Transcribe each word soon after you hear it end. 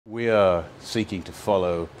We are seeking to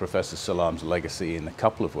follow Professor Salam's legacy in a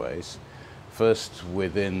couple of ways. First,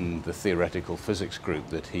 within the theoretical physics group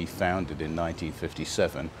that he founded in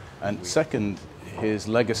 1957, and second, his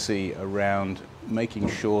legacy around making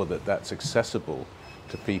sure that that's accessible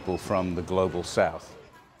to people from the global south.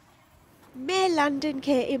 मैं London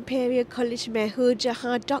के imperial college में हूँ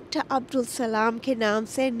जहाँ doctor Abdul Salam के नाम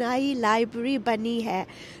से नई library बनी है.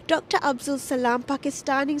 Dr. Abdul Salam,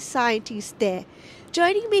 Pakistani scientist there.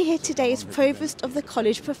 Joining me here today is Provost of the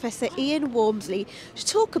college, Professor Ian Walmsley, to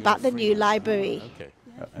talk about the new library.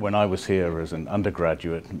 When I was here as an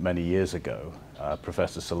undergraduate many years ago,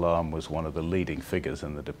 Professor Salam was one of the leading figures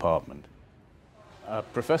in the department.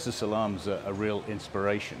 Professor Salam's a real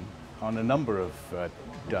inspiration on a number of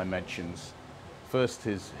dimensions. First,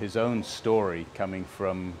 his own story coming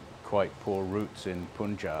from quite poor roots in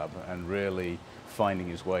Punjab and really finding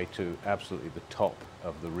his way to absolutely the top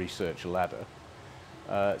of the research ladder.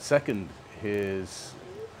 Second, his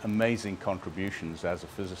amazing contributions as a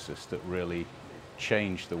physicist that really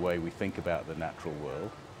changed the way we think about the natural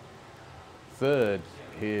world. Third,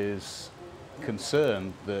 his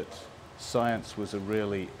concern that science was a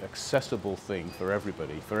really accessible thing for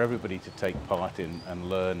everybody to take part in and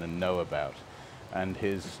learn and know about, and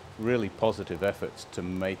his really positive efforts to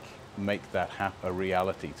make that a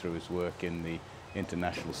reality through his work in the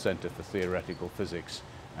International Centre for Theoretical Physics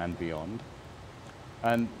and beyond.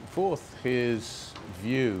 And fourth, his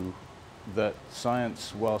view that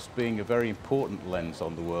science, whilst being a very important lens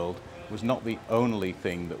on the world, was not the only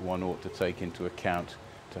thing that one ought to take into account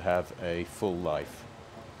to have a full life.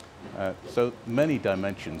 So many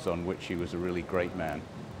dimensions on which he was a really great man.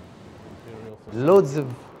 Loads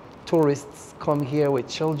of tourists come here with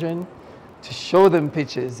children to show them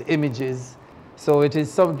pictures, images. So it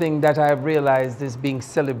is something that I've realized is being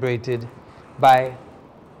celebrated by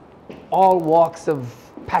all walks of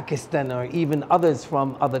Pakistan, or even others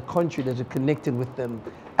from other countries that are connected with them,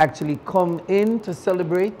 actually come in to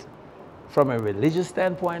celebrate from a religious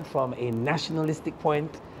standpoint, from a nationalistic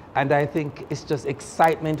point. And I think it's just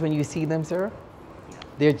excitement when you see them, sir.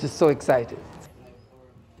 They're just so excited.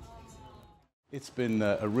 It's been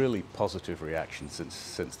a really positive reaction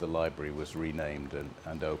since the library was renamed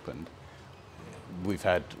and opened. We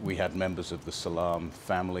had members of the Salam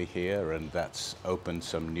family here, and that's opened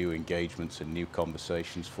some new engagements and new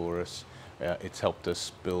conversations for us. It's helped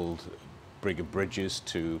us build bigger bridges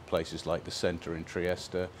to places like the centre in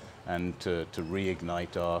Trieste, and to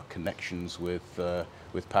reignite our connections with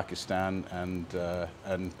Pakistan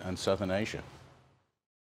and Southern Asia.